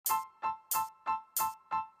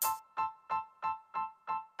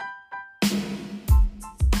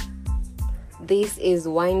This is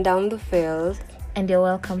Wind Down the Field. And you're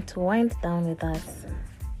welcome to wind down with us.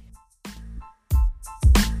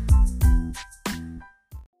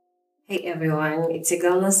 Hey everyone, it's your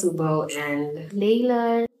girl Nasubo and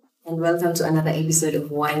Layla. And welcome to another episode of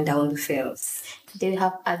Wind Down the Fields. Today we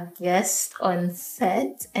have a guest on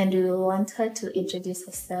set and we want her to introduce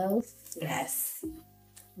herself. Yes.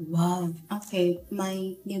 Wow. Okay,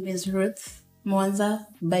 my name is Ruth Mwanza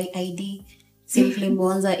by ID. Simply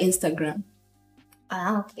Mwanza Instagram.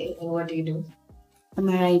 Okay. And what do you do? I'm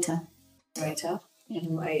a writer. Writer?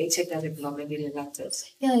 Yeah. I checked out the blog, I really liked it.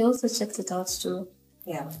 Yeah, I also checked it out too.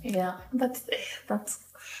 Yeah. Yeah, that's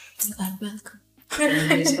You are welcome.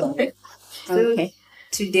 Okay.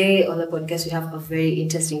 Today on the podcast we have a very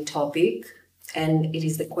interesting topic, and it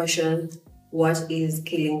is the question, what is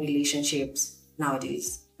killing relationships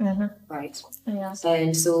nowadays? Mm-hmm. Right? Yeah.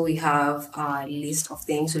 And so we have a list of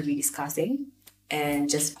things we'll be discussing and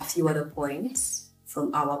just a few other points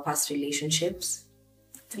from our past relationships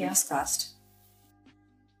to be discussed.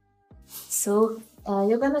 So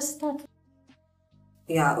you're gonna start.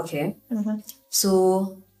 Yeah, okay. Mm-hmm.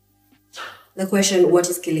 So the question, what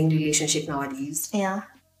is killing relationship nowadays? Yeah.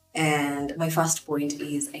 And my first point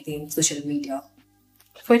is, I think, social media.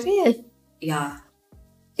 For real? Yeah.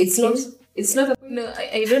 It's not a, No,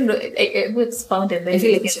 I don't know. I will expound and then I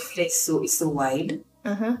feel like it's so wide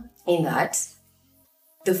in that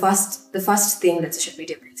the first thing that social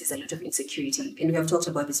media brings is a lot of insecurity. And we have talked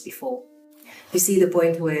about this before. You see the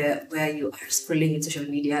point where you are scrolling in social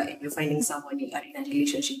media and you're finding someone you are in a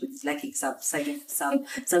relationship with, liking some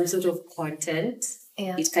sort of content.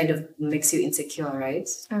 Yeah. It kind of makes you insecure, right?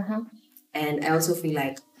 And I also feel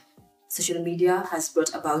like social media has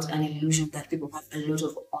brought about an illusion that people have a lot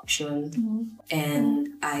of options, and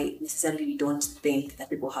I necessarily don't think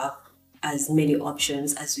that people have as many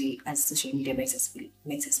options as social media makes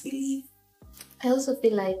us believe. I also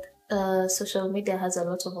feel like social media has a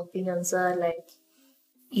lot of opinions. Like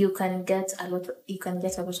you can get a lot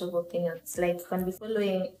of opinions. Like you can be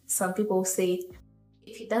following some people who say,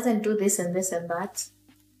 if he doesn't do this and this and that,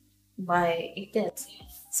 why it gets.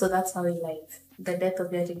 So that's how the death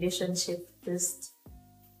of your relationship just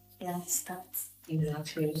starts.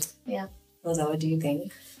 Exactly. Yeah. Rosa, what do you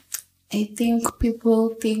think? I think people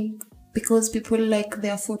think because people like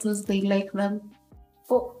their photos, they like them.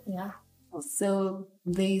 Oh, yeah. So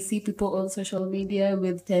they see people on social media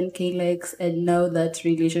with 10k likes, and now that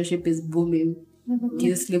relationship is booming.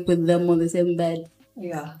 You sleep with them on the same bed.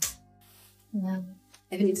 Yeah. Yeah.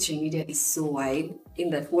 I think social media is so wide in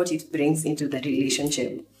that what it brings into the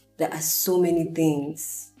relationship. There are so many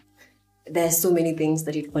things. There are so many things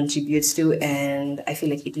that it contributes to, and I feel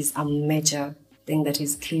like it is a major thing that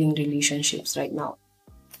is killing relationships right now.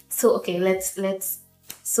 So okay, let's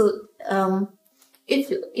if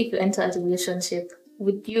you enter a relationship,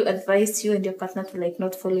 would you advise you and your partner to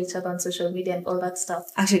not follow each other on social media and all that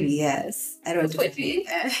stuff? Actually, yes. I don't do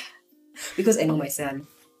it because I know myself.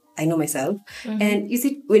 And you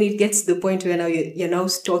see, when it gets to the point where now you're now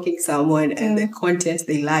stalking someone and the content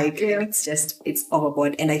they like, it's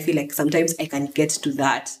overboard. And I feel like sometimes I can get to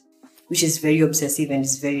that, which is very obsessive and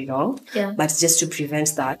it's very wrong. Yeah. But just to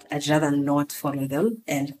prevent that, I'd rather not follow them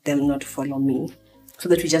and them not follow me, so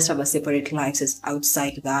that we just have a separate lives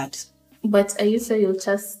outside that. But are you sure you'll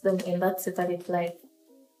trust them in that separate life?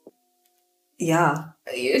 Yeah.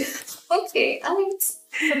 Okay. I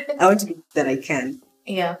want to be that I can.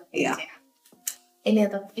 Yeah. Yeah. Okay. Any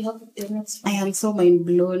other? You have the next one? I am so mind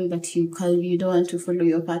blown that you don't want to follow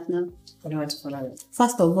your partner. I don't want to follow them.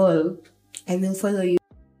 First of all, I will follow you.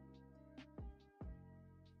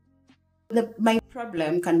 My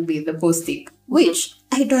problem can be the posting, which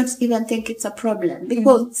I don't even think it's a problem,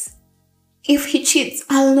 because if he cheats,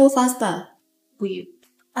 I'll know faster. Wait,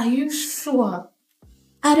 are you sure?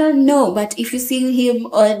 I don't know, but if you see him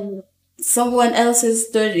on someone else's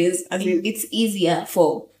stories, I mean, it's easier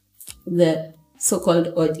for the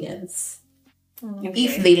so-called audience. Okay.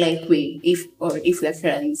 If they like me, if they're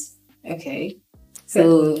friends. Okay.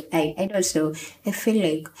 So I don't know. I feel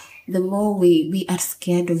like the more we are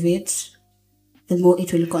scared of it, the more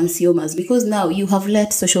it will consume us. Because now you have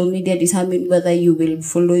let social media determine whether you will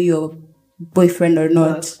follow your boyfriend or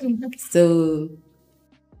not. So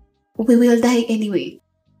we will die anyway.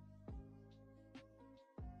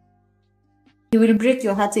 He will break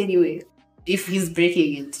your heart anyway if he's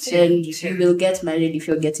breaking it. And you will get married if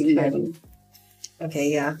you're getting married.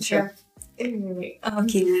 Okay, yeah, sure. Anyway,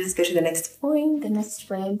 Okay, let's go to the next point. the next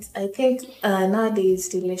point, I think nowadays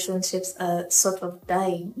relationships are sort of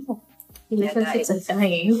dying. Relationships are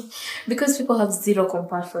dying because people have zero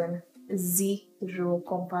compassion.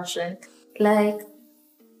 Like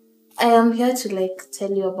I am here to like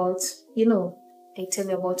tell you about, I tell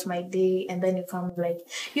you about my day, and then you come like,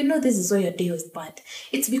 this is why your day was bad.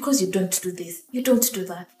 It's because you don't do this, you don't do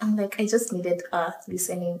that. I'm like, I just needed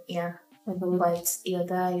listening ear. But you're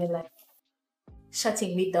there, you're like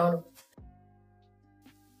shutting me down.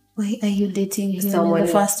 Why are you dating him Someone in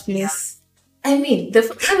the else. first place? I mean,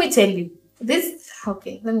 let me tell you. This,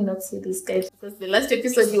 okay, let me not say this guy because the last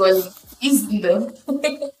episode you were like, easy though.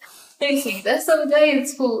 There's some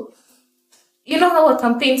guys who, you know how a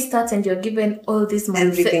campaign starts and you're given all this money.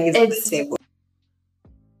 Everything is on the table.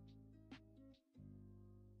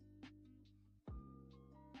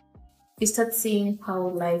 You start seeing how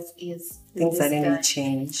life is. Things suddenly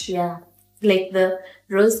change. Yeah. Like the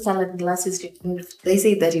rose-colored glasses removed. They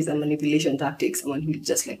say that is a manipulation tactic, someone who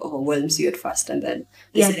just like overwhelms you at first and then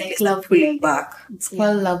they like love pulling back. It's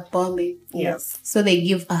called love bombing. Yes. So they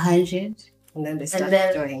give 100. And then they start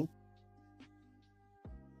enjoying.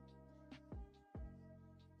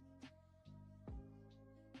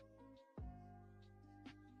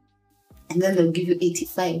 And then they'll give you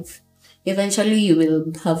 85. Eventually you will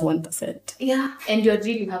have 1%. Yeah. And you're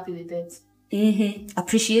really happy with it. Mm-hmm.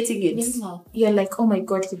 Appreciating it. Yeah. You're like, oh my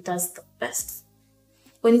God, he does the best.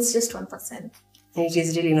 When it's just 1%. And it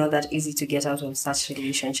is really not that easy to get out of such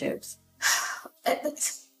relationships.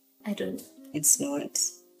 I don't. It's not.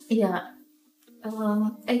 Yeah.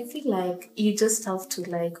 I feel like you just have to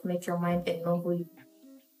like make your mind and know who you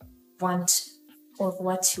want or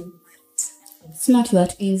what you want. It's not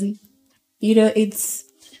that easy. It's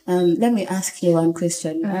let me ask you one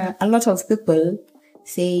question. A lot of people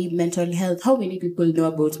say mental health. How many people know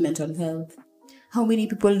about mental health? How many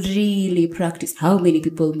people really practice? How many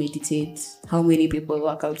people meditate? How many people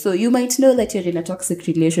work out? So you might know that you're in a toxic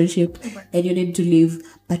relationship and you need to leave,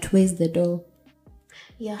 but where's the door?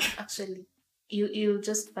 Yeah, actually, you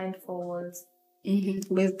just find 4 walls.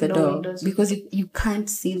 Mm-hmm. Where's the door? Windows. Because you can't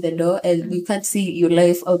see the door and you can't see your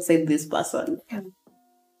life outside this person.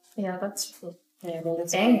 Yeah, that's true. Yeah, I think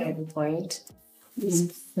that's a good point.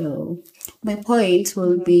 So my point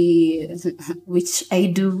will be, which I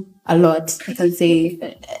do a lot. I can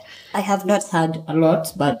say I have not had a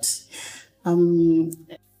lot, but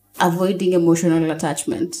avoiding emotional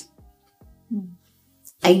attachment.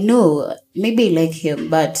 I know maybe I like him,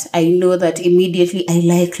 but I know that immediately I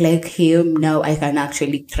like him. Now I can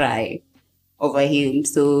actually cry over him.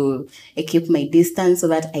 So I keep my distance so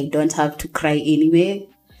that I don't have to cry anyway.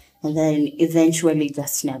 And then eventually it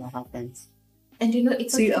just never happens. And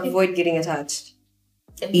it's so you avoid getting attached.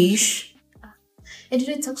 Ish. And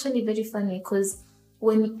it's actually very funny because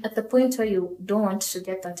when at the point where you don't want to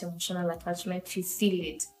get that emotional attachment, you feel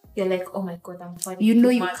it. You're like, oh my God, I'm fighting you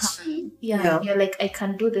too much. Can. Yeah, you're like, I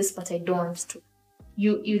can do this, but I don't want to.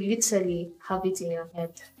 You literally have it in your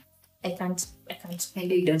head. I can't. I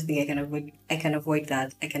really don't think I can avoid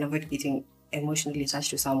that. I can avoid getting emotionally attached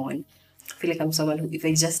to someone. I feel like I'm someone who, if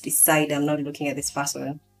I just decide I'm not looking at this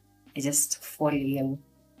person, I just fall in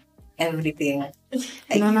everything.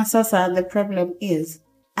 Sasa, the problem is,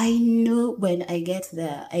 I know when I get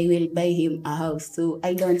there, I will buy him a house, so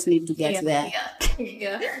I don't need to get there.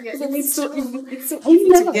 Yeah. It's so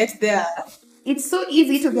easy to get there. It's so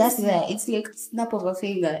easy to get there. It's like snap of a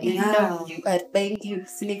finger. You are buying you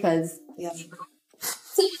sneakers. Yeah.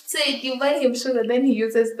 So you buy him shoes and then he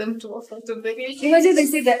uses them to offer to very. Imagine they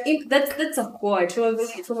say that's a quote from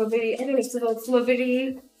a very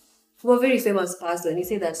famous person. He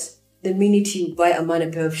said that the minute you buy a man a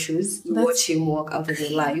pair of shoes, you watch him walk out of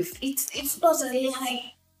your life. It's not a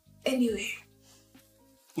lie. Anyway.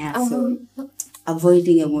 Yeah, so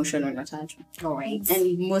avoiding emotional attachment. All right.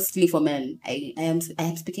 And mostly for men. I am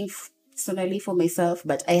speaking personally for myself,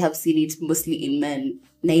 but I have seen it mostly in men.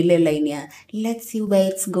 Naile line ya, let's see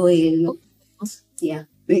where it's going. Yeah.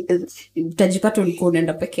 Utajipata ulikuwa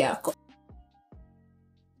unaenda peke yako.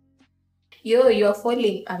 You're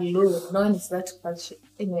falling alone. No one is that to catch you.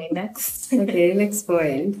 Anyway, next. Okay, next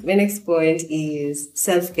point. My next point is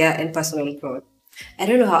self-care and personal growth. I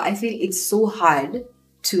don't know how, I feel it's so hard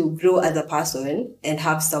to grow as a person and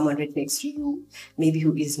have someone right next to you, maybe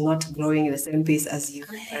who is not growing at the same pace as you,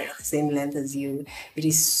 or the same length as you. It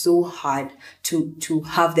is so hard to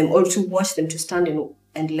have them or to watch them, to stand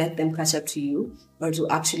and let them catch up to you, or to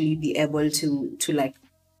actually be able to like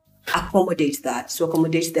accommodate that, to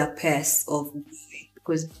accommodate their pace of moving.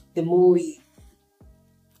 Because the more we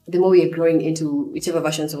are growing into whichever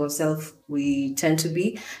versions of ourselves we tend to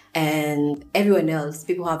be, and everyone else,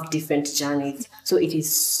 people have different journeys. So it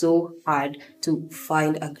is so hard to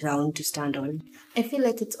find a ground to stand on. I feel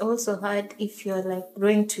like it's also hard if you're like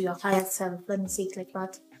growing to your higher self, let me say it like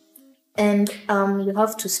that. And you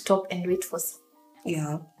have to stop and wait for.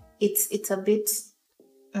 Yeah. it's a bit.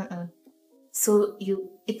 So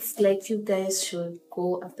it's like you guys should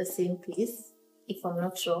go at the same pace, if I'm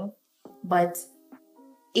not wrong. But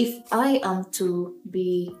if I am to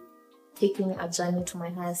be taking a journey to my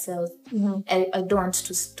higher self, I don't want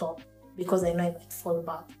to stop because I know I might fall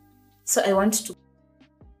back. So I want to.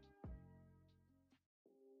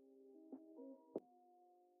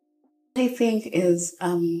 I think is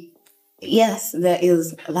yes, there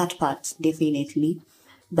is that part definitely,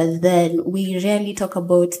 but then we rarely talk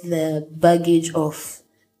about the baggage of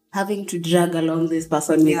having to drag along this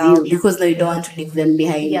person with you because now you don't want to leave them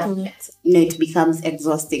behind. It becomes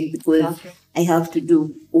exhausting because I have to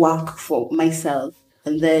do work for myself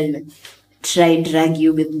and then try drag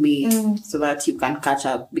you with me so that you can catch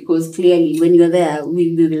up, because clearly when you're there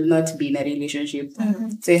we will not be in a relationship.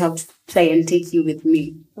 So you have to try and take you with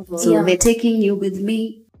me. So they're taking you with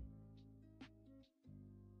me.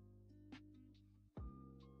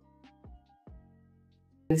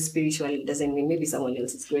 Spiritually doesn't mean maybe someone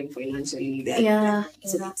else is growing financially.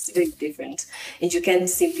 It's very different, and you can't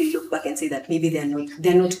simply look back and say that maybe they're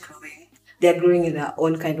not growing. They're growing in their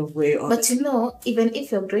own kind of way. But even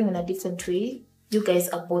if you're growing in a different way, you guys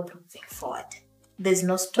are both moving forward. There's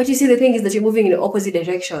no stop. But you see, the thing is that you're moving in the opposite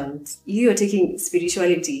directions. You're taking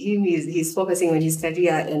spirituality. He's focusing on his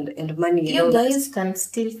career and money. You guys can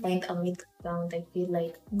still find a middle ground. I feel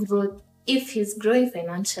like growth. If he's growing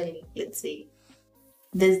financially, let's say,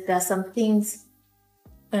 there are some things.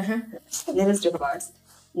 Let us talk about.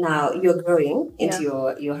 Now you're growing into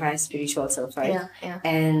your higher spiritual self, right?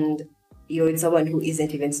 And you're with someone who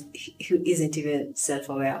isn't even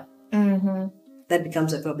self-aware. That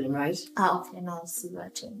becomes a problem, right? Okay, now I see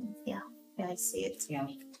what you mean. Yeah, I see it. Yeah.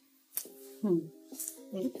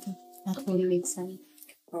 That will make sense.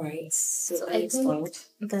 All right. So I think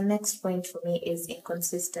the next point for me is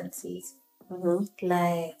inconsistencies.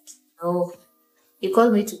 Like, you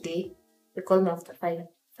called me today. You called me after 5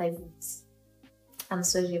 weeks. I'm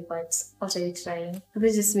sorry, but what are you trying?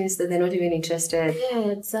 This just means that they're not even interested.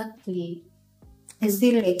 Yeah, exactly. I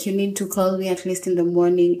feel like you need to call me at least in the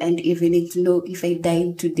morning and evening to know if I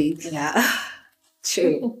died today. Yeah,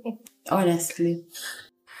 true. Honestly.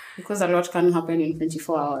 Because a lot can happen in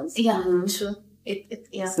 24 hours. Yeah, sure.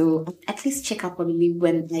 Yeah. So at least check up on me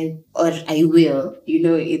when I will.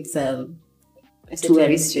 It's a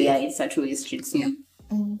two-way street. Yeah, it's a two-way street. So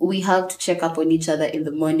we have to check up on each other in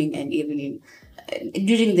the morning and evening.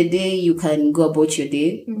 During the day, you can go about your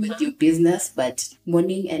day with your business, but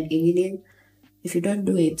morning and evening, if you don't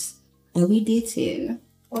do it, are we dating?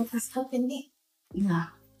 What is happening? Yeah.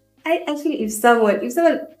 I feel if someone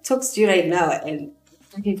talks to you right now and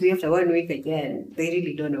talking to you after 1 week again, they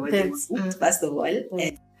really don't know what they want, first of all.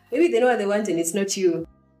 And maybe they know what they want and it's not you.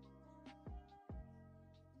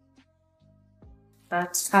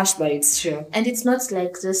 That's harsh, but it's true. And it's not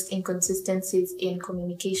like just inconsistencies in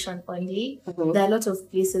communication only. There are a lot of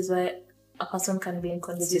places where a person can be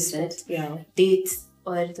inconsistent. Dates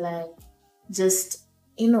or like just,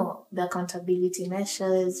 the accountability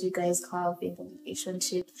measures you guys have in the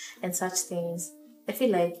relationship and such things. I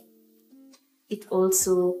feel like it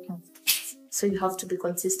also, so you have to be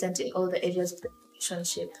consistent in all the areas of the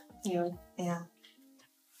relationship. Yeah,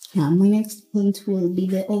 my next point will be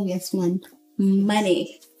the obvious one.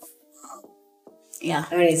 Money. Yeah.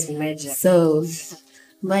 That is major. So,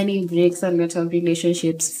 money breaks a lot of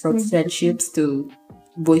relationships, from friendships to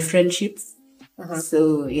boyfriendships.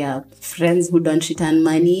 So, yeah, friends who don't return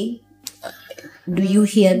money. Do you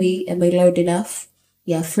hear me? Am I loud enough?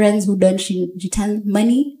 Yeah, friends who don't return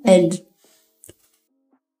money. And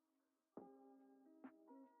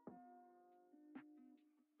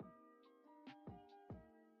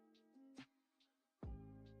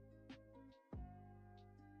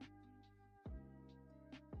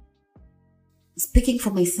speaking for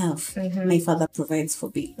myself, my father provides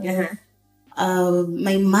for me.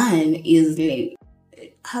 My man is like,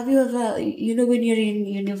 have you ever, when you're in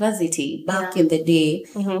university, back in the day,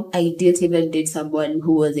 I didn't even date someone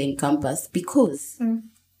who was in campus because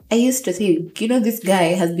I used to think, this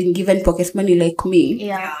guy has been given pocket money like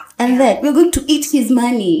me. And then we're going to eat his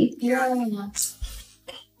money.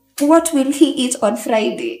 What will he eat on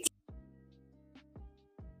Friday?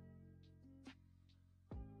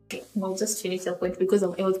 I'll just finish your point because I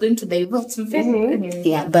was going to divert.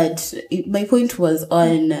 Yeah, but my point was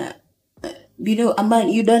on, a man,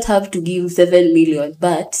 you don't have to give 7 million,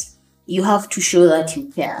 but you have to show that you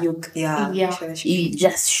care. You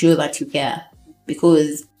just show that you care.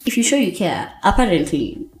 Because if you show you care,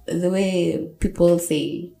 apparently, the way people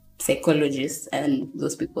say, psychologists and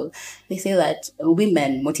those people, they say that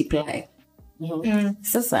women multiply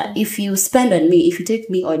So if you spend on me, if you take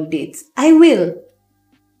me on dates, I will.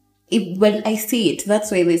 When I see it,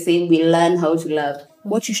 that's why they say we learn how to love.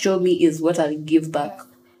 What you show me is what I'll give back.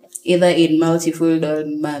 Either in multifold or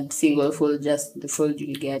single fold, just the fold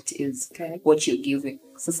you get is what you're giving.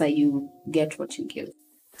 So you get what you give.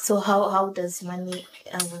 So how does money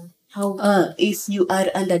how if you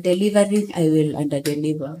are under delivering, I will under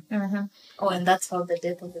deliver. Oh, and that's how the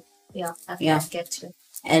death of the I get you.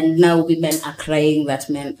 And now women are crying that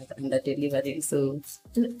men are under delivering. So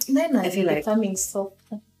men are becoming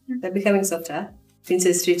softer. They're becoming softer.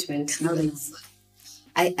 Princess treatment.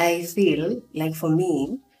 I feel like for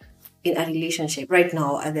me, in a relationship right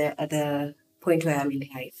now, at the point where I'm in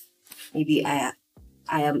life, maybe I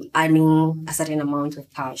am earning a certain amount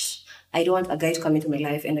of cash. I don't want a guy to come into my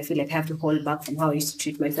life and I feel like I have to hold back from how I used to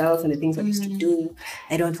treat myself and the things I used to do.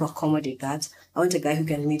 I don't want to accommodate that. I want a guy who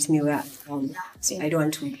can meet me where I am. So I don't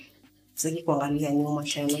want to sitaki kuangalia nyuma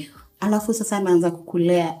tena. Alafu sasa anaanza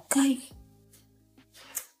kukulea. Kai.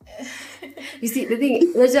 You see, the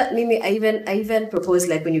thing, I even propose,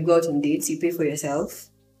 like, when you go out on dates, you pay for yourself.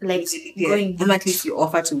 Like going, and at least you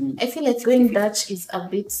offer to. I feel like going Dutch is a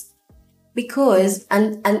bit, because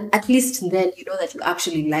and at least then you know that you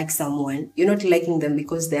actually like someone. You're not liking them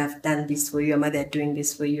because they have done this for you, or they're doing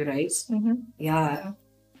this for you, right? Yeah,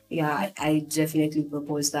 I definitely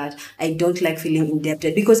propose that. I don't like feeling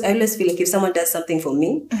indebted because I always feel like if someone does something for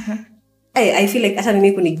me, I feel like after me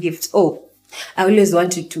making a gift, I always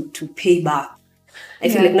wanted to pay back. I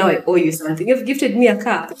feel like now I owe you something. You've gifted me a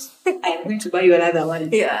car. I'm going to buy you another one.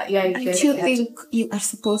 Yeah. Do you think you are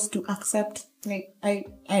supposed to accept? Like, I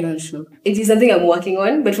don't know. It is something I'm working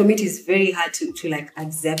on, but for me it is very hard to like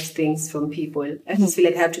accept things from people. I just feel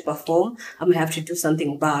like I have to perform. I'm gonna have to do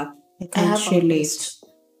something back. I have relate.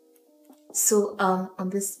 So on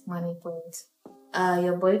this money point,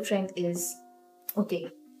 your boyfriend is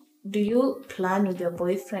okay. Do you plan with your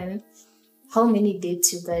boyfriend how many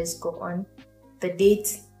dates you guys go on? The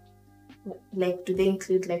dates, like, do they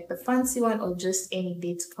include like the fancy one or just any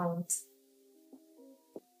date count?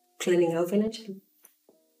 Planning out financially.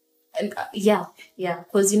 And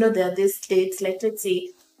because there are these dates, like let's say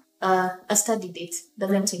a study date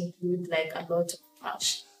doesn't include like a lot of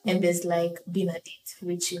cash, and there's like dinner date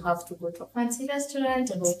which you have to go to a fancy restaurant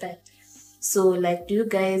and spend. So like, do you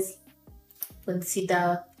guys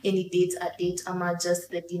consider any dates a date, or just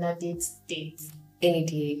the dinner dates? Any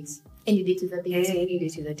dates. Any date is a date. Yeah, any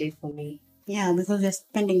date is a date for me. Yeah, because we're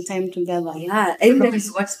spending time together. Yeah, I think that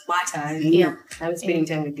is what matters. Yeah, I'm spending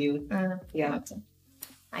time with you. Yeah. Okay.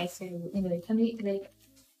 I feel. Anyway, can we like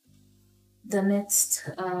the next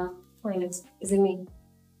point? Is it me?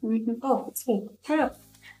 Oh, it's me. Hurry up.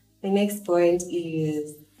 The next point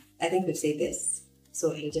is, I think we've said this,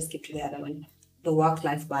 so I'll just skip to the other one. The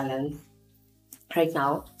work-life balance. Right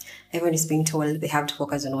now, everyone is being told they have to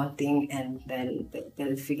focus on one thing and then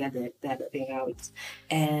they'll figure the other thing out.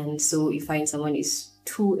 And so you find someone is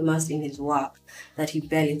too immersed in his work that he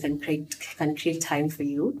barely can create time for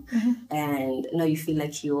you. And now you feel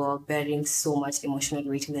like you're bearing so much emotional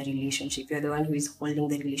weight in the relationship. You're the one who is holding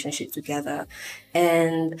the relationship together.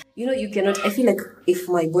 And you cannot, I feel like if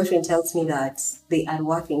my boyfriend tells me that they are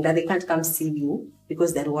working, that they can't come see me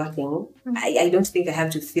because they're working, I don't think I have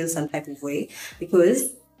to feel some type of way,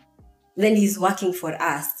 because then he's working for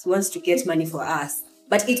us. He wants to get money for us.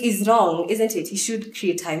 But it is wrong, isn't it? He should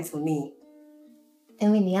create time for me. I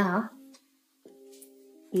mean, yeah.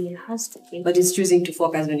 He has to be. But he's choosing to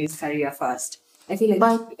focus on his career first. I feel like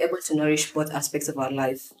we're able to nourish both aspects of our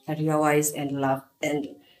life, career-wise and love.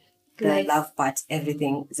 And the love part,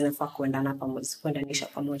 everything zinafaa kuendanisha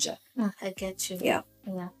pamoja. I get you. Yeah.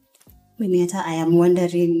 Mimi hata I am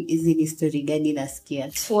wondering, hizi ni story gani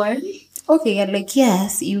nasikia? What? Okay, and like,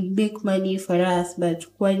 yes, you make money for us, but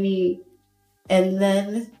kwani, and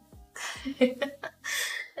then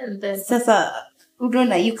sasa,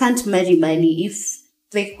 unaona, you can't marry money. If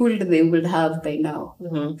they could, they would have by now.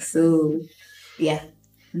 So, yeah,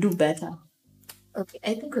 do better. Okay,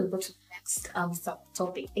 I think we'll go to the next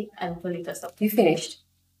topic. I'll call it a topic. You finished?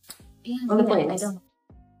 Yeah, On the points? I don't.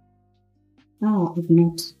 No, I've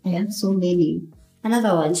not. I have so many.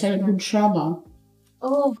 Another one, childhood trauma.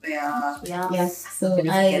 Oh, yeah. Yes. So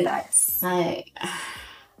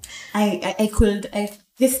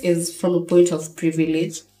this is from a point of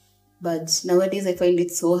privilege, but nowadays I find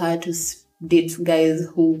it so hard to date guys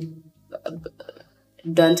who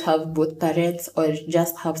don't have both parents or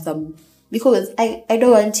just have some, because I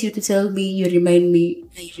don't want you to tell me you remind me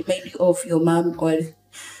of your mom, or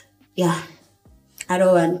I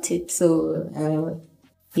don't want it. So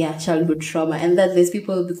childhood trauma, and that there's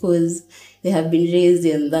people, because they have been raised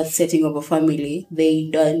in that setting of a family, they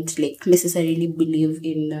don't like necessarily believe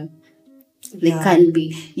in they can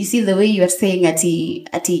be. You see, the way you are saying ati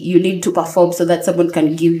you need to perform so that someone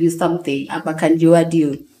can give you something ama can reward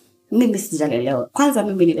you. Mimi sijalelewa. Kwanza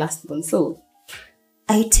mimi ni last born, so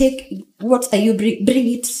I take, what are you bring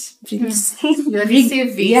it. You're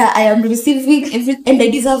receiving. Yeah, I am receiving everything and I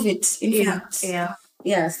deserve it. In fact.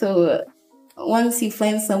 Yeah. So once you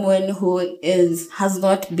find someone who has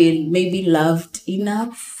not been maybe loved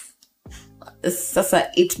enough,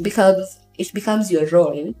 it becomes your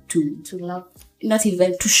role to love, not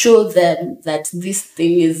even to show them that this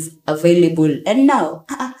thing is available. And now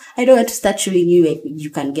I don't want to start showing you you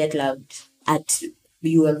can get loved at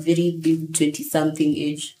your very big 20-something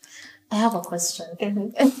age. I have a question.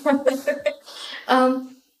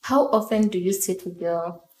 How often do you sit with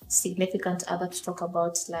your significant other to talk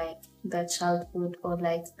about like their childhood, or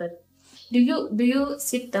like the do you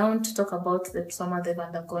sit down to talk about the trauma they've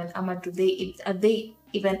undergone, or are they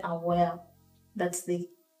even aware that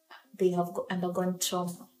they have undergone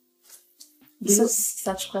trauma?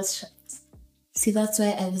 Such questions. See, that's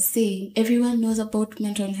why I was saying everyone knows about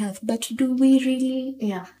mental health, but do we really?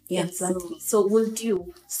 Yeah, exactly. So would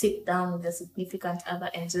you sit down with a significant other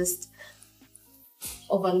and just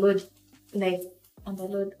download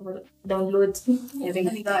everything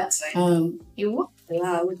like that? You?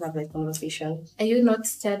 Yeah, I would have that conversation. Are you not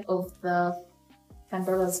scared of the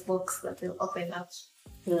Pandora's box that will open up?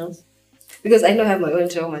 No. Because I know I have my own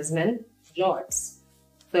traumas, man. Lots.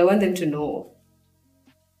 So I want them to know.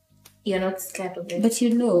 You're not scared of it. But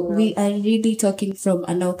we are really talking from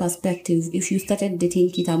a now perspective. If you started dating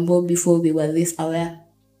Kitambo before we were this aware,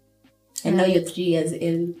 and now you're 3 years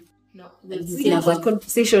in. No, we have a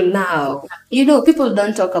conversation now. People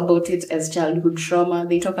don't talk about it as childhood trauma.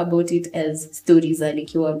 They talk about it as stories and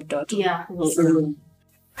ikiwa mtoto. Yeah.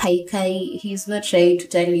 Kai, he's not trying to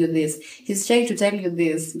tell you this. He's trying to tell you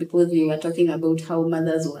this because we were talking about how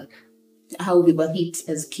mothers were, how we were hit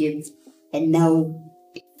as kids, and now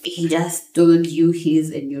he just told you his,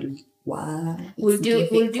 and you're like, wow. Would you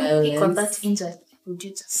pick on that injury? Would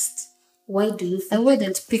you just? Why do you think? I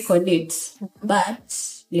wouldn't pick on it,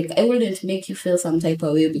 but I wouldn't make you feel some type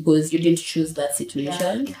of way because you didn't choose that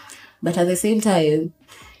situation. Yeah. But at the same time,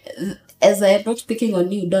 as I am not picking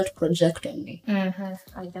on you, don't project on me.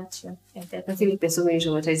 Mm-hmm. I got you. I feel like there's so many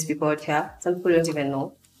traumatized people out here. Some people don't even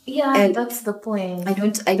know. Yeah, and that's the point. I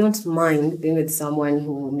don't mind being with someone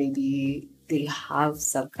who maybe they have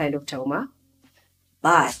some kind of trauma,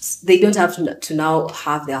 but they don't have to now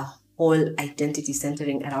have their whole identity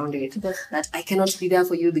centering around it. That I cannot be there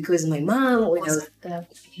for you because my mom was there.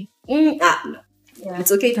 No. Yeah.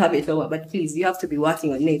 It's okay to have a trauma, but please, you have to be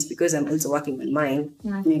working on it because I'm also working on mine.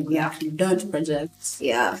 Mm-hmm. Yeah, don't project.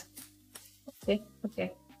 Yeah.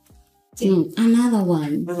 Okay. Another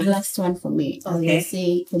one, the last one for me. Okay. I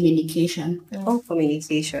say communication. Oh,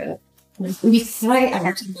 communication. We try a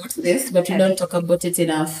lot about this, but we don't talk about it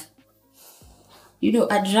enough.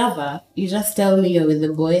 I'd rather you just tell me you're with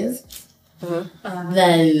the boys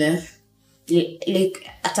than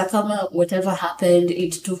atakama whatever happened,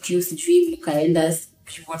 it took you sijui mkaenda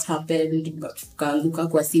what happened, ukaanguka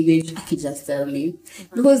kwa sewage, just tell me.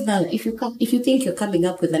 Because now if you think you're coming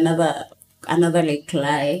up with another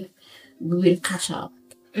lie, we will catch up.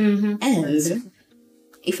 Mm-hmm. And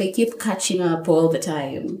if I keep catching up all the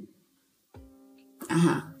time,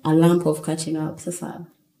 a lump of catching up, sasa,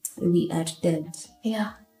 we are dead.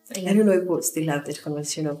 Yeah. I don't know if we'll still have that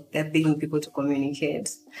conversation of they're begging people to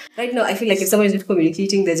communicate. Right now, I feel like if someone is not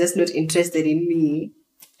communicating, they're just not interested in me.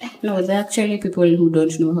 No, there are actually people who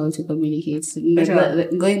don't know how to communicate.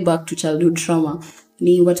 Going back to childhood trauma,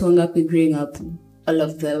 watu wangapi growing up, all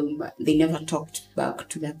of them, they never talked back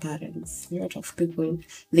to their parents. A lot of people,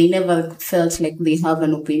 they never felt like they have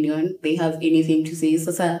an opinion, they have anything to say.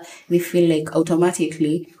 So they feel like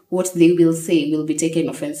automatically what they will say will be taken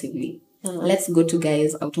offensively. Let's go to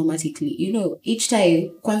guys automatically. Each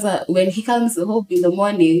time, Kwanza, when he comes home in the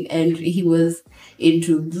morning and he was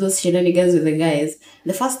into those shenanigans with the guys,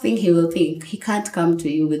 the first thing he will think, he can't come to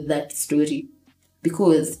you with that story.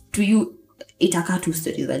 Because to you, itaka two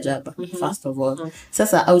stories are jaba, first of all.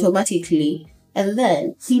 Sasa automatically. And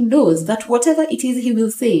then he knows that whatever it is he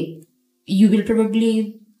will say, you will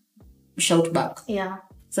probably shout back. Yeah.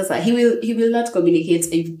 Sasa he will not communicate.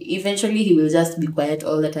 Eventually he will just be quiet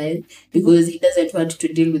all the time because he doesn't want to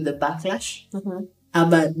deal with the backlash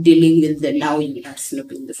about dealing with the now you are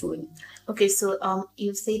snooping the phone. Okay, so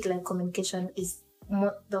you said like communication is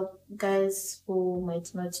the guys who might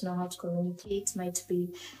not know how to communicate might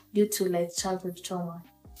be due to like childhood trauma.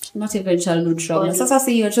 not even childhood trauma. So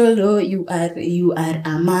say you're told, oh, you are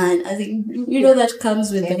a man. I think you know that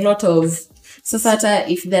comes with a lot of. So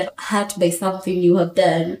if they're hurt by something you have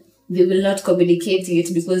done, they will not communicate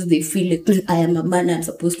it because they feel like, I am a man, I'm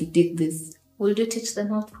supposed to take this. Will you teach them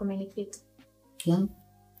how to communicate? Yeah.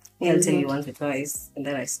 I'll tell you once or twice, and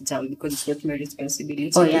then I jump because it's not my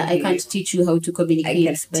responsibility. Oh yeah, I can't teach you how to communicate. I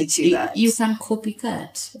can't teach you that. You can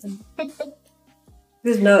copycat.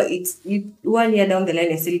 Because now it's 1 year down the line,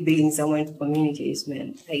 you're still begging someone to communicate,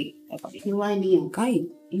 man. You want me and guy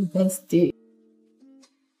invest it.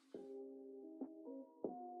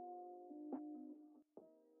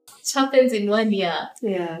 It happens in 1 year.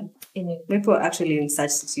 Yeah. Anyway. People are actually in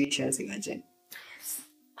such situations, imagine.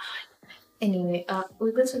 Anyway,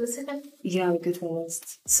 we go to the second? Yeah, we go to the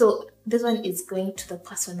next. So this one is going to the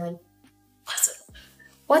personal.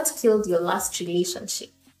 What killed your last relationship?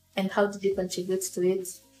 And how did you contribute to it?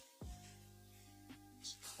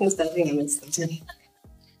 I'm starting, I'm not starting.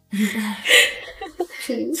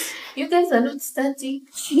 You guys are not starting.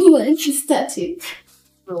 You weren't starting.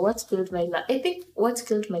 Bro, what killed my last? I think what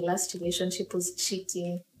killed my last relationship was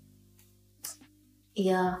cheating.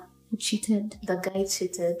 Yeah. Who cheated? The guy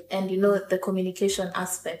cheated. And the communication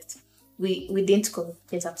aspect. We didn't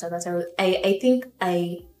communicate after that. I think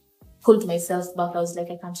I pulled myself back. I was like,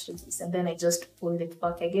 I can't do this. And then I just pulled it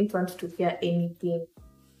back. I didn't want to hear anything.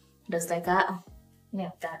 Just like, yeah,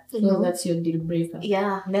 that. So that's your deal breaker.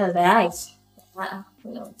 Yeah, no, the eyes.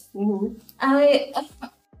 No. Mm-hmm.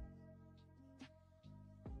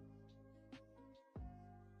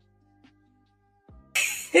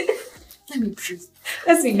 Let me breathe.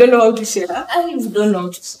 That's you don't know how to share. I don't know how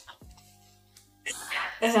to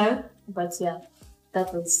share. But yeah,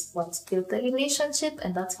 that was what killed the relationship,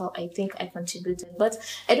 and that's how I think I contributed. But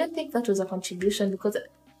I don't think that was a contribution because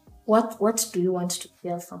what do you want to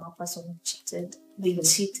hear from a person who cheated? They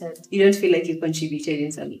cheated. You don't feel like you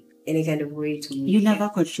contributed in any kind of way to. You never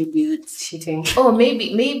contribute. Cheating. Oh,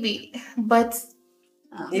 maybe, but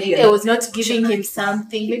maybe I was not giving him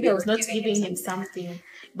something. Maybe I was not giving him something.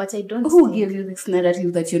 But I don't. Who gave you this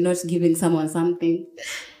narrative that you're not giving someone something?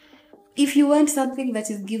 If you want something that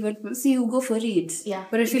is given, you go for it. Yeah.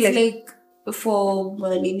 But I feel like for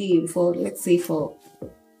let's say for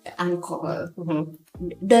alcohol,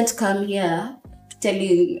 don't come here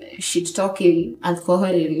telling shit talking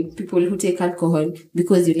alcohol people who take alcohol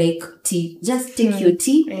because you like tea. Just take your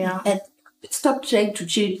tea and stop trying to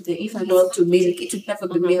change the ethanol to milk. It should never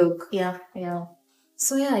be milk. Yeah.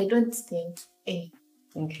 So yeah, I don't think.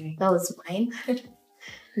 Okay. That was mine.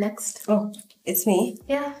 Next. Oh, it's me?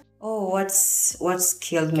 Yeah. Oh, what's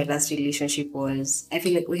killed my last relationship was I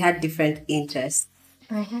feel like we had different interests.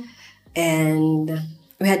 And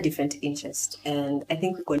we had different interests. And I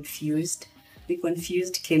think we confused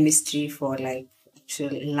chemistry for like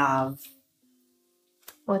actual love.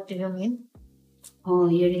 What do you mean? Oh,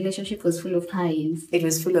 your relationship was full of highs. It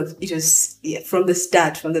was from the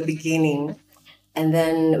start, from the beginning. And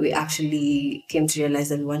then we actually came to realize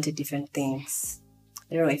that we wanted different things.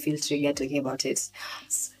 I don't know, I feel triggered talking about it.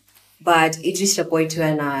 But it reached a point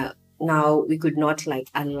where now we could not like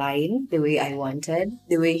align the way I wanted,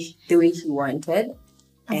 the way he wanted.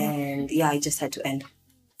 And yeah, it just had to end.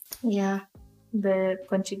 Yeah, the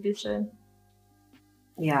contribution.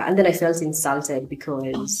 Yeah, and then I felt insulted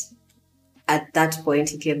because at that point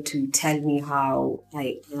he came to tell me how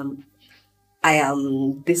I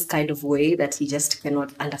am this kind of way that he just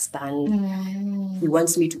cannot understand. He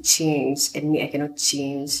wants me to change, and me, I cannot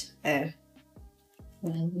change.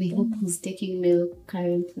 Well, we hope he's taking milk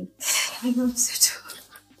currently. I hope so too.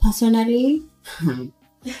 Personally,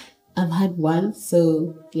 I've had one.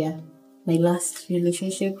 So yeah, my last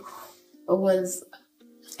relationship I was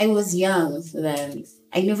young then.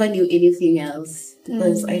 I never knew anything else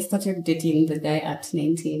because I started dating the guy at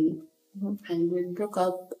 19. And we broke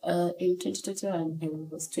up in 2021. I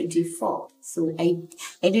was 24. So I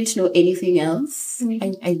didn't know anything else.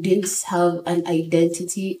 I didn't have an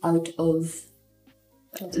identity out of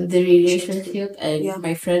the relationship and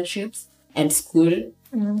my friendships and school.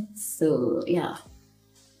 So yeah.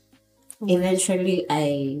 Eventually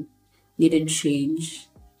I needed change.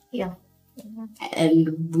 Yeah.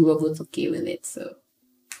 And we were both okay with it. So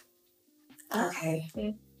okay.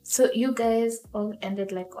 So you guys all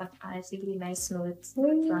ended like on a really nice note.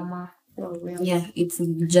 Drama. Yeah, it's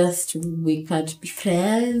just we can't be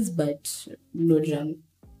friends, but no drama.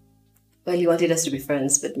 Well, he wanted us to be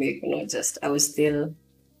friends, but maybe not just. I was still.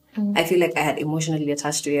 I feel like I had emotionally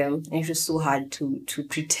attached to him, and it was so hard to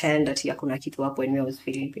pretend that he hakuna kitu hapo when I was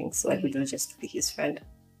feeling things, so I could not just be his friend.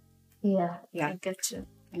 Yeah, I get you.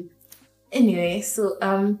 Anyway, so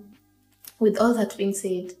with all that being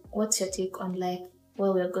said, what's your take on like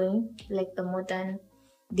where we're going, like the modern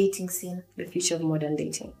dating scene? The future of modern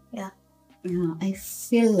dating. Yeah. Yeah, I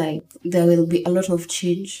feel like there will be a lot of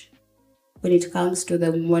change when it comes to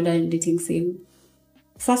the modern dating scene.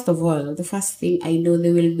 First of all, the first thing I know,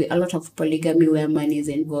 there will be a lot of polygamy where money is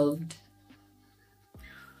involved.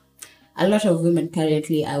 A lot of women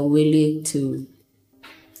currently are willing to,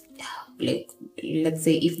 like, let's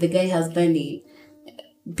say if the guy has money,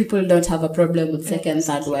 people don't have a problem with second,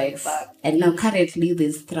 third wife. And now currently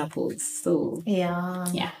there's thruples. So yeah.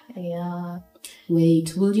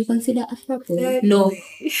 Wait, will you consider a throuple? No.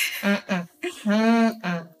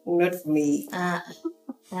 Not for me.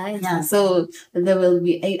 Yeah, so there will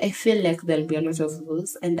be, I feel like there'll be a lot of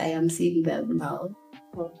those, and I am seeing them now.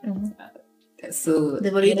 So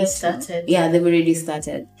They've already started. Yeah, they've already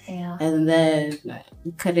started. Yeah. And then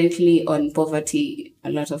currently on poverty,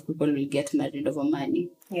 a lot of people will get married over money.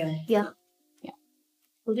 Yeah.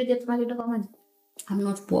 Would you get married over money? I'm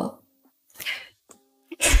not poor.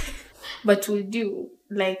 But would you,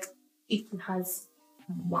 like, if it has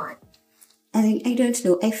money? I don't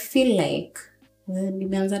know. I feel like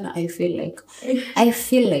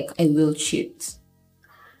I will cheat.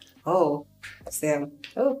 Oh, Sam.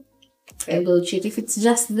 Oh. I will cheat if it's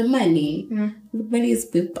just the money. The money is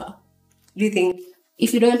paper. Do you think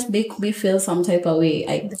if you don't make me feel some type of way,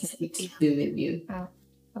 I can't be with you?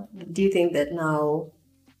 Do you think that now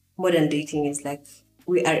modern dating is like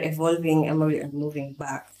we are evolving and we are moving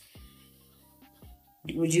back?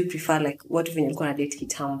 Would you prefer like what when you're gonna date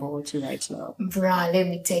kitambo to right now? Bruh, let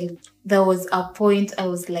me tell you, there was a point I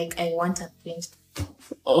was like, I want a change.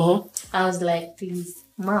 I was like, please,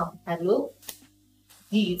 mom, hello,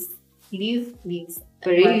 please. But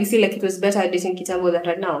really, you feel like it was better dating kitambo than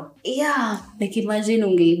right now? Yeah, like imagine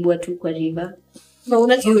ungeibwa tu kwa river. No,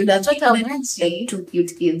 like 2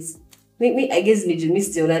 cute kids. Maybe I guess ni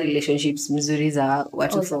sijaona relationships mzuri za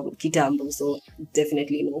watu from kitambo, so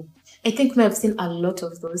definitely no. I think I've seen a lot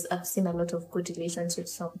of those. I've seen a lot of good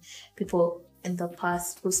relationships from people in the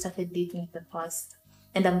past who started dating in the past.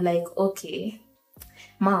 And I'm like, okay,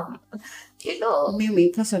 mom, you know. Maybe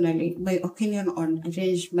personally, my opinion on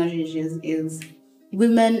arranged marriages is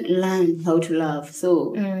women learn how to love.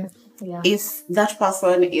 So if that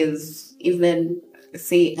person is even,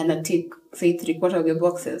 say, an tick, say 3/4 of your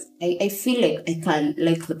boxes, I feel like I can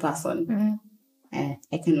like the person. I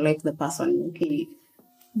can like the person, okay.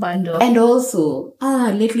 And also,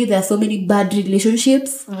 lately there are so many bad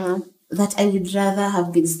relationships that I would rather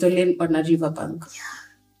have been stolen on a riverbank.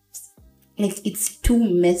 Like, it's too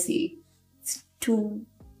messy.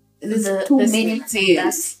 There's too many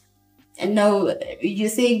things. And now you're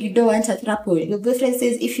saying you don't want a throuple. Your boyfriend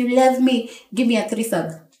says, if you love me, give me a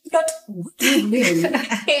threesome. Not good men.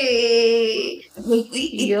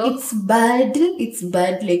 It's bad. It's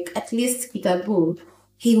bad. Like, at least Kitabu,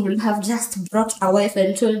 he would have just brought a wife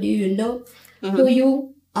and told you, you know, who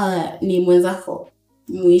you are, ni mwenzako,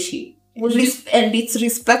 muishi. And it's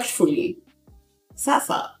respectfully.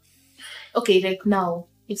 Sasa. Okay, like now,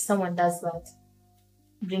 if someone does that,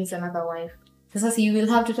 brings another wife. Sasa, you will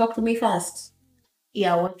have to talk to me first.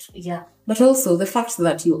 Yeah. But also, the fact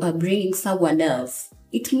that you are bringing someone else,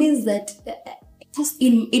 it means that, just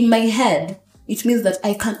in my head, it means that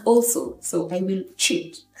I can also, so I will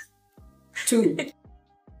cheat too.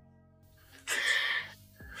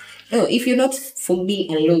 No, if you're not for me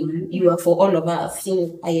alone, you are for all of us.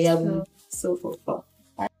 So I am so for.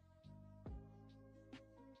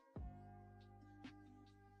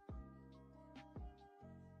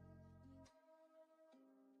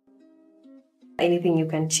 Anything you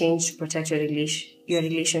can change to protect your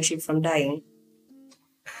relationship from dying?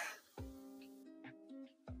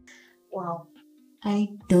 Wow. I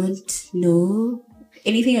don't know.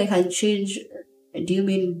 Anything I can change? Do you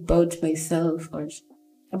mean about myself or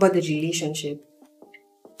about the relationship?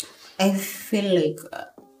 I feel like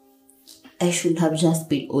I should have just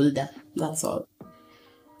been older. That's all.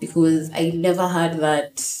 Because I never had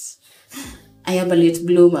that. I am a late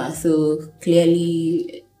bloomer, so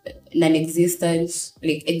clearly non-existent,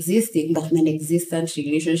 like existing but non-existent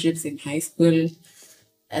relationships in high school,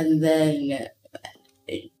 and then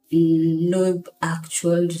no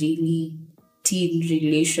actual really teen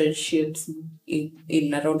relationships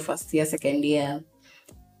in around first year, second year,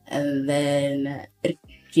 and then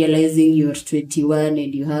realizing you're 21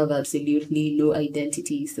 and you have absolutely no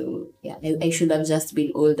identity. So yeah, I should have just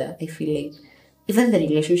been older. I feel like even the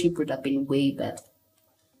relationship would have been way better.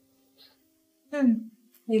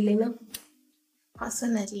 Yelena?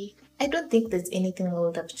 Personally, I don't think there's anything I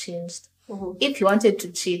would have changed. If you wanted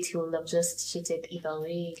to cheat, you would have just cheated either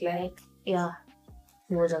way. Like, yeah.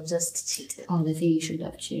 he would have just cheated. Oh, the thing you should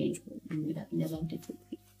have changed. You would have never dated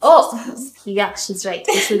me. Oh, yeah, she's right.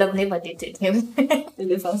 I should have never dated him In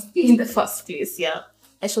the first place. in the first place. Yeah,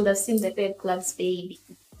 I should have seen the red flags fade,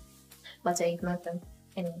 but I ignored them.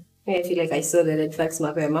 Anyway, I feel like I saw the red flags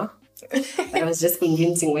mapema. But I was just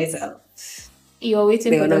convincing myself. you were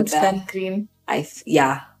waiting They for were them not to there. turn green.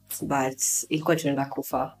 Yeah, but ilikuwa tunaenda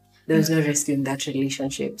kufa. There was no rescue in that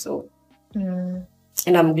relationship. So, and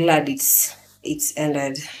I'm glad it's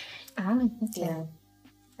ended. Okay.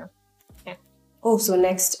 Yeah. Oh, so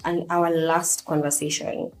next and our last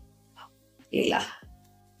conversation. Leila,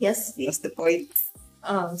 Yes. what's the point?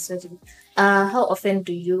 Oh, sorry. How often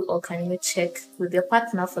do you or can you check with your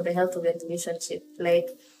partner for the health of your relationship? Like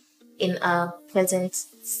in a present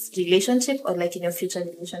relationship or like in your future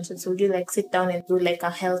relationships? Would you like sit down and do like a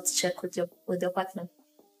health check with your partner?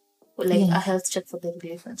 Or like a health check for the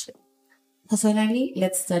relationship? Personally,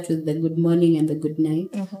 let's start with the good morning and the good night.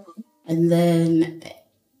 And then,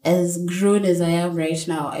 as grown as I am right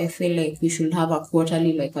now, I feel like we should have a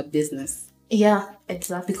quarterly like a business. Yeah,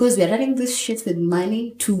 exactly. Because we are running this shit with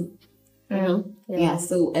money too. Yeah.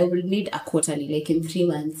 So I will need a quarterly, like in 3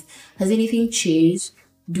 months. Has anything changed?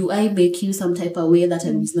 Do I make you some type of way that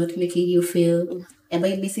I was not making you feel? Am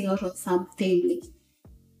I missing out on something?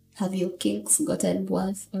 Have your kinks gotten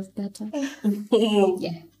worse or better?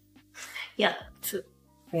 Yeah, true.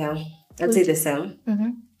 Yeah, I'd say the same.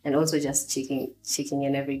 And also just checking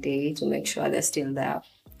in every day to make sure they're still there.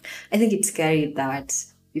 I think it's scary that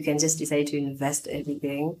you can just decide to invest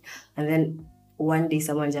everything, and then one day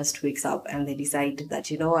someone just wakes up and they decide that,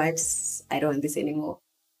 you know what, I don't want this anymore.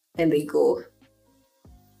 And they go.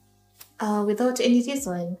 Without any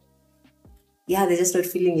reason. Yeah, they're just not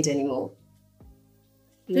feeling it anymore.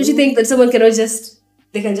 Don't you think that someone cannot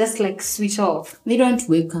they can just like switch off? They don't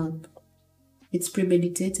wake up. It's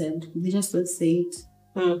premeditated. They just don't say it.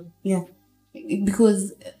 Yeah.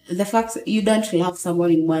 Because the fact you don't love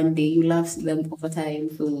someone in one day, you love them over time.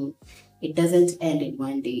 So it doesn't end in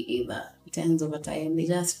one day either. It ends over time. They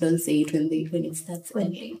just don't say it when it starts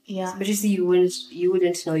ending. Yeah. But you see, you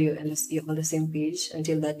wouldn't know you're on the same page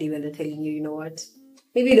until that day when they're telling you, you know what?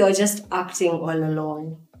 Maybe they were just acting all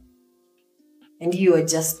along. And you are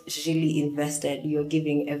just really invested. You're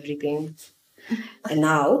giving everything. And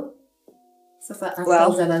now,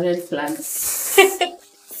 Well, are a red flag.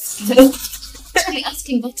 Actually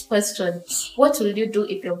asking that question, what will you do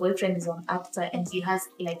if your boyfriend is an actor and he has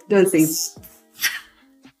like don't say it.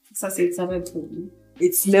 So it's a red flag.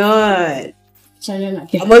 It's not. I'm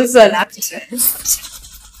I'm also an actress.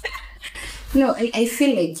 No, I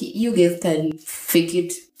feel like you guys can fake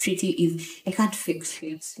it pretty easy. I can't fake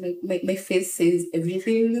it. Like my face says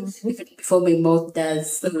everything before my mouth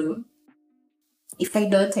does. So if I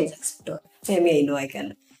don't, I just don't. I mean, I know I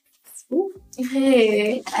can.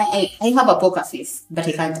 Hey. I have a poker face, but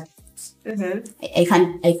I can't.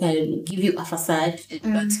 I can give you a facade,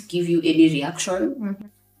 not give you any reaction,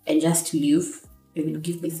 and just leave. I will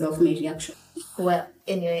give myself my reaction. Well,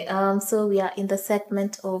 anyway, so we are in the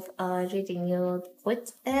segment of reading your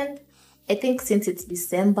quote, and I think since it's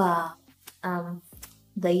December,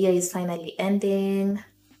 the year is finally ending,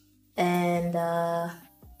 and I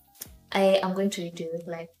am going to read you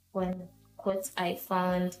like one quote I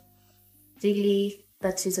found really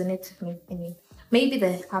that resonates with me. Maybe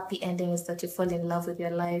the happy ending is that you fall in love with your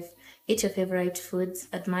life, eat your favorite foods,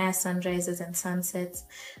 admire sunrises and sunsets,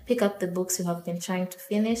 pick up the books you have been trying to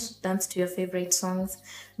finish, dance to your favorite songs,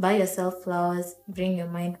 buy yourself flowers, bring your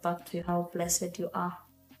mind back to how blessed you are.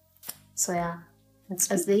 So yeah,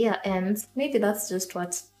 as the year ends, maybe that's just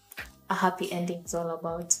what a happy ending is all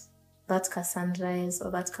about. That sunrise or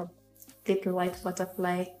that little white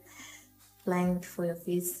butterfly flying before your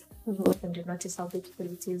face. And you notice how beautiful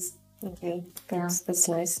it is. Okay, that's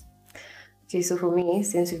nice. Okay, so for me,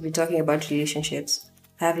 since we've been talking about relationships,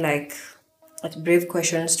 I have like brave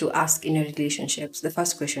questions to ask in a relationships. The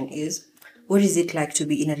first question is, what is it like to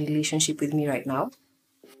be in a relationship with me right now?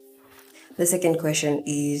 The second question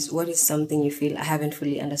is, what is something you feel I haven't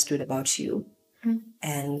fully understood about you?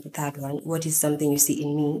 And the third one, what is something you see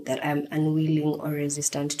in me that I'm unwilling or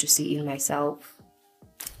resistant to see in myself?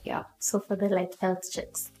 Yeah. So for the like health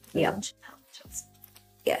checks. Yeah.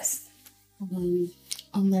 Yes. On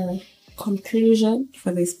the conclusion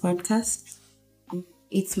for this podcast,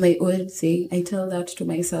 it's my own thing. I tell that to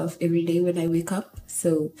myself every day when I wake up.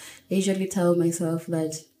 So I usually tell myself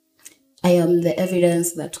that I am the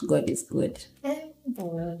evidence that God is good. And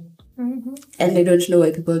I don't know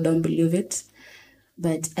why people don't believe it,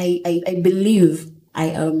 but I believe I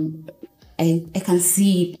can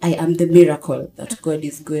see I am the miracle that God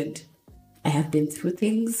is good. I have been through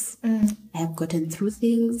things. I have gotten through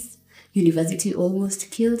things. University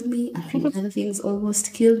almost killed me. A few other things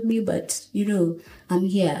almost killed me. But, I'm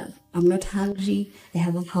here. I'm not hungry. I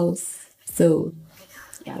have a house. So,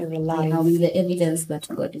 yeah, I have the evidence that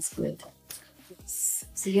God is good.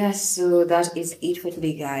 So that is it for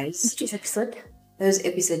today, guys. Which episode? That was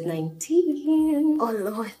episode 19. Oh,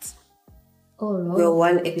 Lord. We're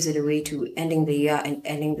one episode away to ending the year and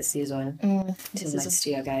ending the season. Till next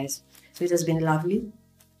year, guys. So it has been lovely.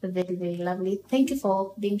 Very, very lovely. Thank you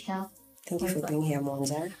for being here. Thank you for being here,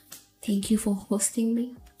 Mwanza. Thank you for hosting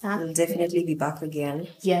me. We'll definitely be back again.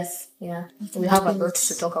 Yes, yeah. We have a lot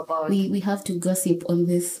to talk about. We have to gossip on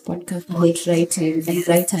this podcast about writing and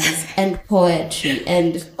writers and poetry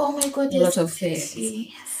and oh my God, a lot of things.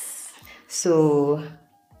 Yes. So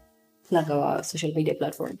plug our social media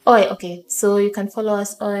platform. Oh, okay. So you can follow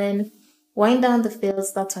us on Wind Down the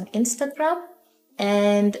Fields. That's on Instagram.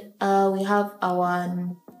 And we have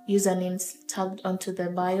our usernames tagged onto the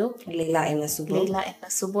bio. Leila and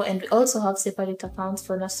Nasubo. And we also have separate accounts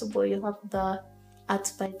for Nasubo. You have the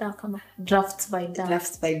Drafts by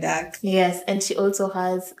Dark. Yes. And she also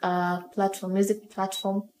has a music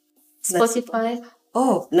platform, Spotify.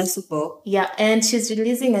 Oh, Nasubo. Yeah, and she's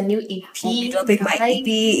releasing a new EP. I'll be dropping my EP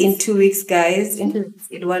in 2 weeks, guys. In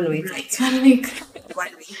 1 week. Right, 1 week. 1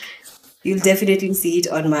 week. You'll definitely see it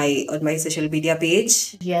on my social media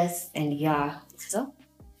page. Yes. And yeah. So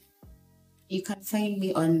you can find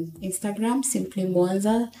me on Instagram, Simply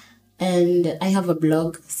Mwanza. And I have a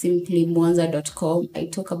blog, simplymwanza.com. I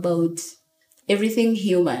talk about everything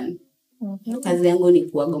human. Kazi yangu ni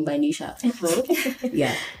kuwagombanisha.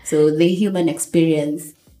 Yeah. So the human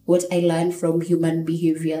experience, what I learned from human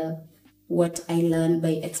behavior, what I learned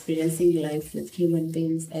by experiencing life with human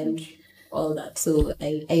beings and all that. So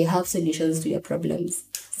I have solutions to your problems.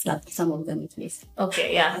 Some of them at least.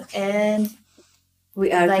 Okay, yeah. And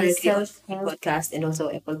we are currently on podcast and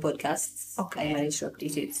also Apple Podcasts. Okay. I managed to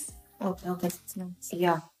update it. Okay, that's nice.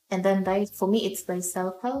 Yeah. And then for me it's by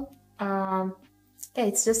self-help. Yeah,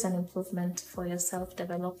 it's just an improvement for your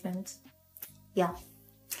self-development. Yeah.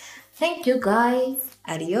 Thank you, guys.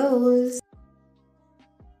 Adios.